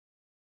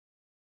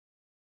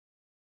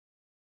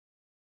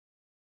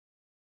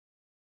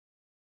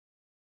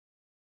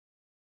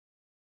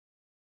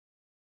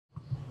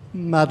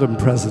Madam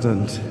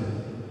President,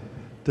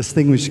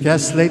 distinguished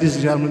guests, ladies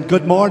and gentlemen,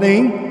 good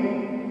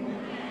morning.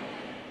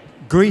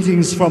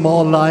 Greetings from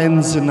all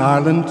lions in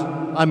Ireland.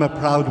 I'm a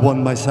proud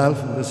one myself.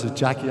 This is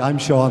Jackie. I'm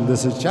Sean.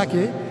 This is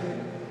Jackie.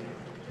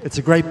 It's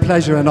a great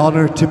pleasure and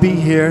honour to be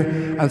here,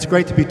 and it's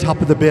great to be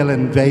top of the bill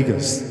in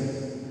Vegas.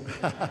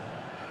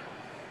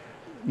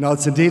 No,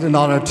 it's indeed an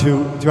honour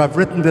to have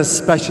written this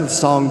special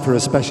song for a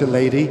special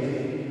lady.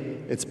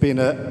 It's been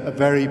a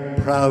very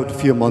proud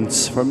few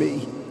months for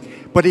me.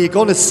 But are you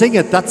going to sing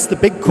it? That's the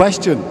big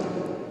question.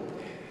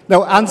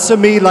 Now answer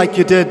me like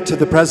you did to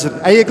the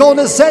President. Are you going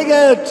to sing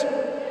it?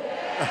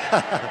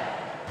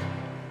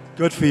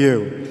 Good for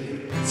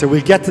you. So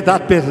we'll get to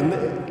that bit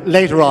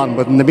later on,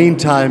 but in the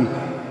meantime,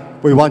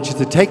 we want you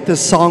to take this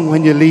song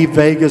when you leave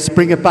Vegas,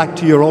 bring it back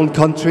to your own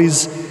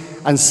countries,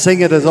 and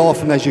sing it as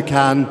often as you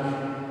can,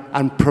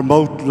 and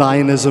promote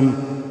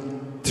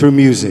Lionism through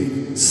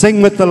music.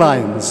 Sing with the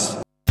Lions.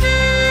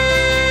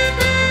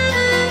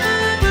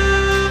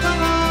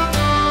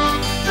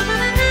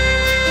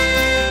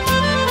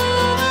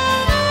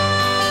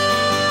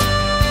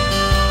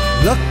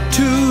 Look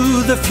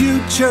to the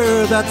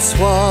future, that's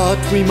what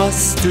we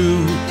must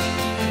do.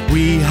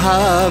 We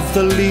have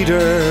the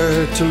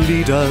leader to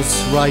lead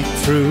us right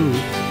through.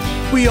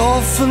 We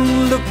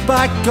often look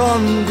back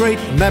on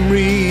great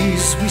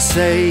memories. We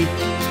say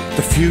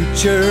the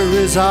future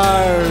is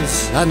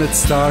ours and it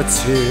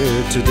starts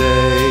here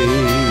today.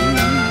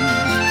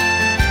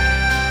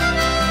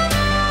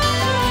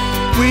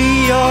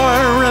 We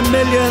are a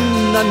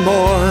million and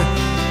more.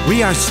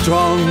 We are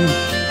strong.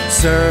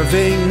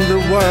 Serving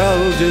the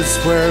world is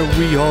where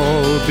we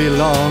all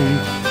belong.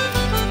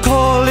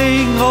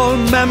 Calling all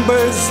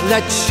members,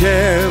 let's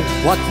share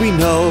what we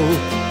know.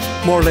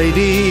 More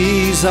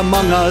ladies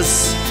among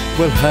us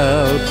will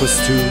help us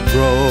to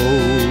grow.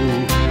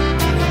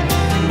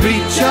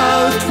 Reach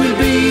out, we'll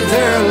be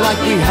there like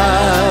we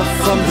have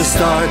from the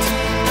start.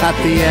 At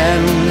the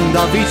end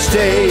of each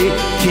day,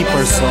 keep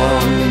our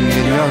song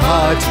in your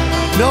heart.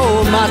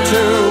 No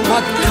matter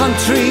what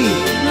country,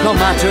 no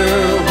matter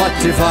what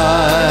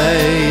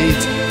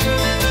divide,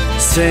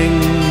 sing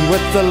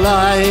with the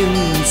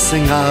Lions,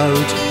 sing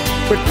out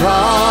with pride.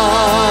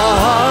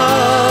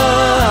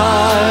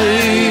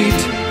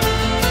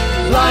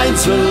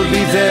 Lions will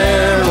be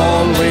there,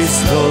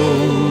 always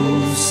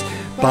close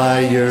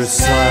by your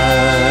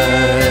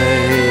side.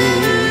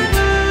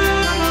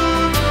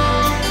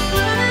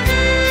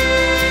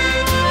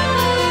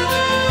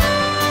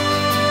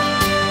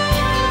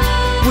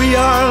 We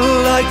are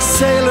like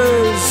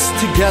sailors,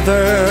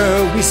 together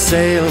we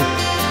sail.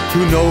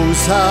 Who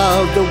knows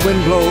how the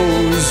wind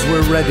blows,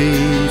 we're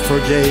ready for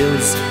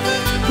gales.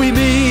 We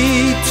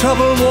meet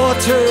troubled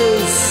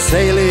waters,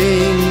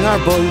 sailing our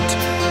boat.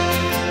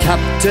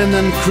 Captain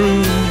and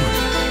crew,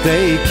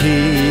 they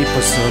keep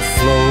us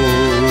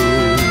afloat.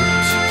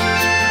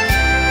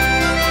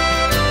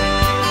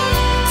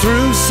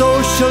 Through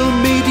social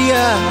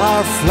media,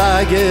 our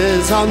flag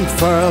is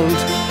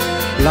unfurled.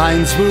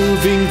 Lines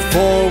moving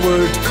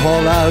forward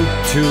call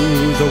out to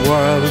the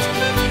world.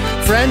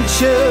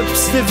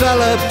 Friendships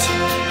developed,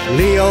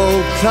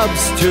 Leo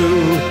clubs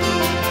too.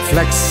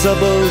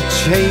 Flexible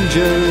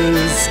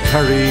changes,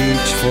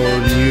 courage for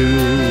new.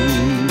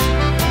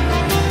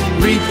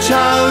 Reach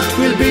out,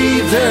 we'll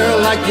be there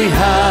like we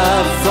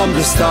have from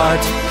the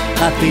start.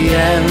 At the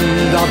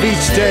end of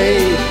each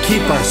day,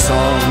 keep our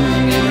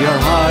song in your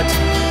heart.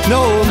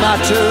 No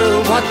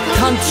matter what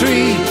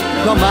country,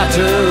 no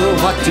matter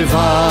what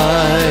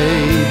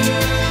divide,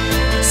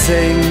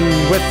 sing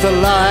with the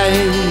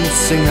Lions,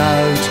 sing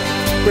out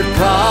with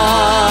pride.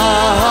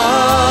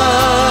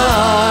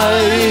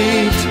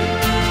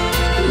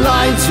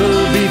 Lions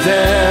will be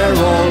there,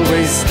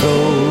 always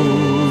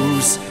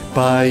close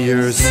by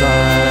your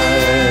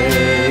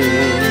side.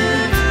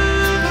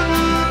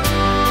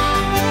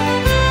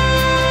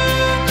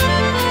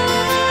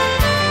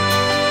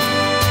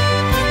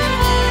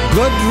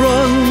 Good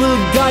run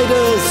will guide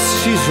us,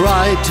 she's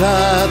right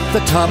at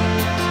the top.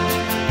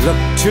 Look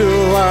to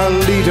our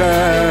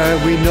leader,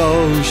 we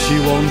know she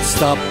won't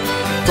stop.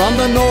 From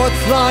the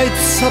north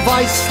lights of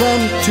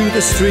Iceland to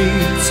the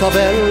streets of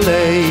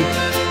LA,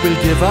 we'll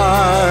give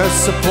our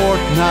support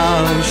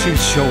now, she'll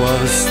show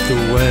us the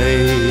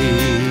way.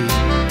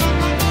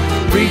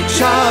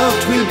 Reach out,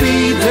 we'll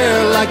be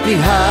there like we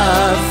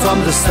have from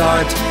the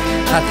start.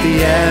 At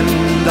the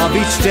end of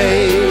each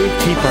day,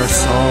 keep our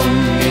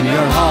song in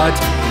your heart.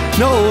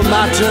 No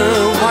matter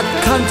what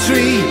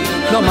country,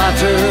 no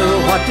matter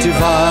what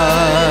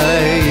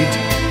divide,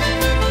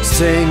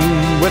 sing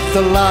with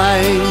the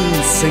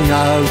Lions, sing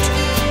out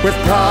with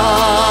pride.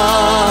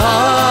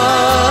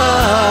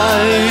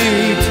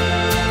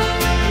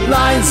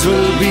 Lions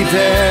will be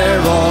there,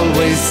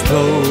 always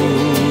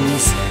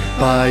close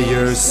by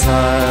your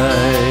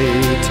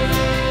side.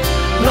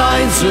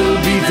 Lions will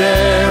be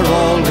there,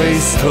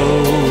 always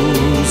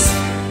close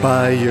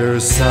by your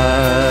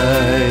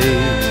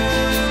side.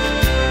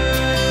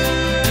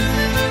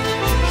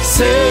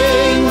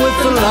 Sing with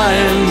the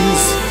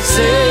Lions,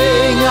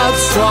 sing out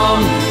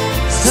strong.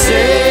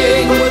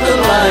 Sing with the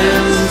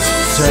Lions,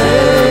 sing.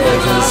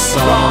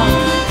 song.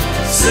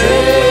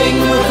 Sing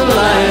with the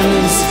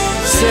lions,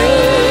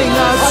 sing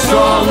out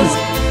strong.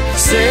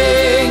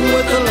 Sing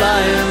with the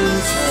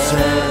lions.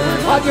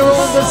 On your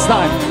own this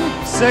time.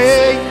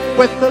 Sing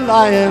with the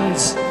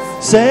lions,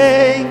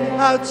 sing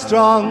out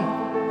strong.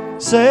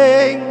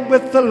 Sing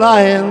with the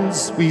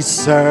lions we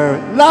serve.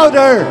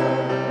 Louder!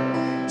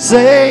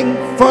 Sing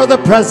for the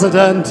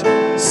president,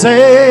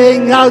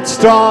 sing out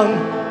strong.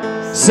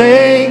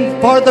 Sing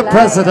for the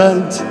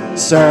president,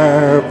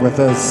 serve with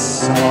a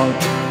song.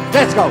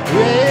 Let's go.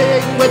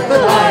 Sing with the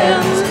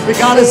lions, we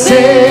gotta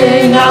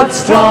sing out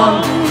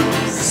strong.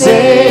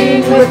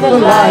 Sing with the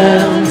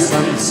lions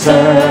and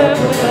serve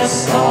with a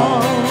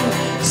song.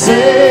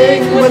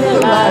 Sing with the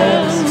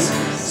lions,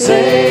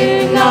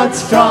 sing out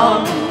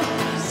strong.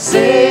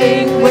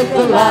 Sing with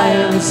the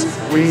lions,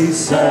 we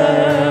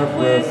serve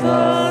with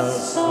a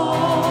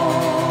song.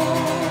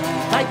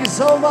 Thank you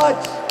so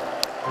much.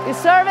 You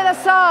serve with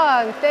a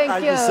song.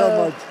 Thank you. Thank you so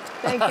much.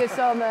 Thank you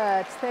so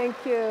much. Thank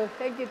you.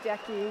 Thank you,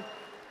 Jackie.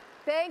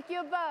 Thank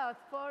you both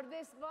for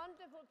this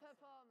wonderful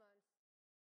performance.